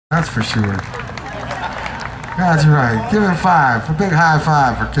That's for sure. That's right. Give him 5. A big high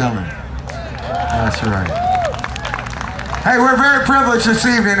 5 for Kevin. That's right. Hey, we're very privileged this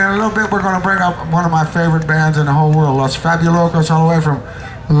evening. In a little bit, we're going to bring up one of my favorite bands in the whole world, Los Fabulocos, all the way from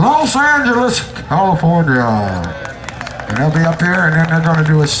Los Angeles, California. And they'll be up here, and then they're going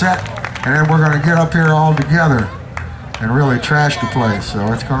to do a set, and then we're going to get up here all together and really trash the place.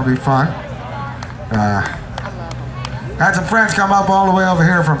 So it's going to be fun. Had some friends come up all the way over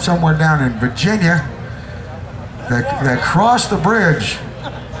here from somewhere down in Virginia. They crossed the bridge.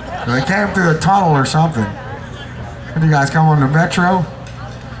 They came through a tunnel or something. Did you guys come on the metro?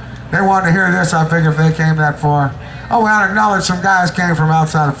 They wanted to hear this. I figured if they came that far. Oh, we ought to acknowledge some guys came from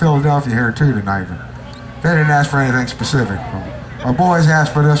outside of Philadelphia here too tonight. They didn't ask for anything specific. My boys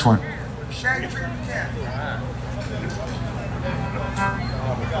asked for this one. Shadetree.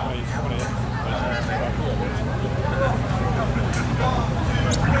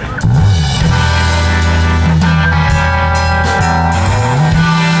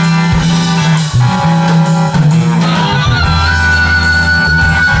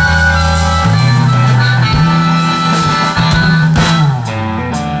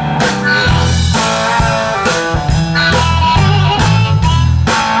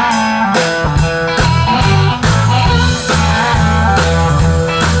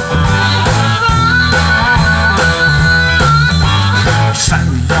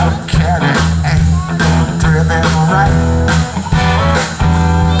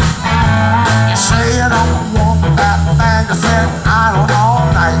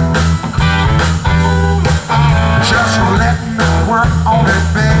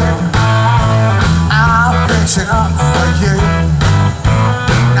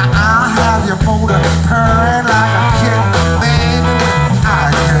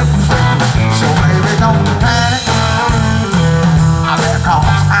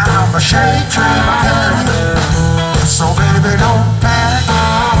 Shadetree mechanic, so baby don't panic.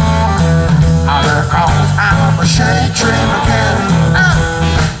 Because I'm a Shadetree mechanic.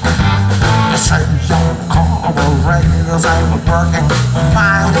 You say your carburetors ain't working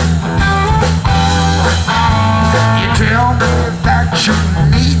fine. You tell me that you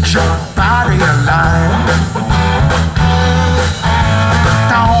need your body aligned.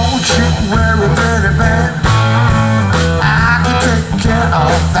 Don't you worry, baby, man, I can take care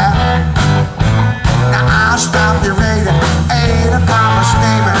of that. Now I'll stop your rating, 8 upon my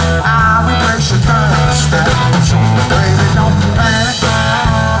statement. I'll replace your thermostat. So baby, don't panic.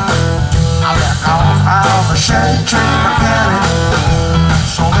 I'll back off. I'm a Shadetree mechanic.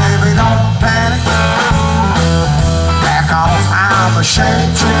 So baby, don't panic. Back off. I'm a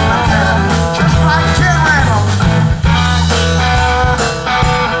Shadetree mechanic. Just like Kid Randall.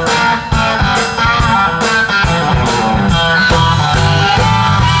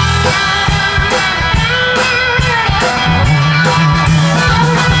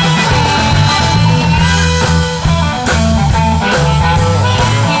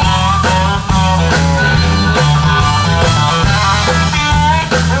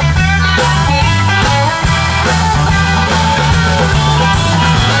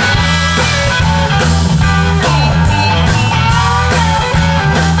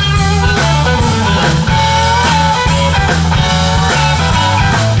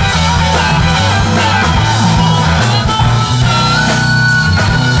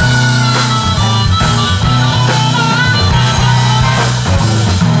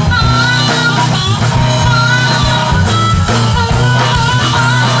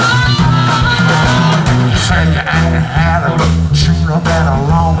 Been a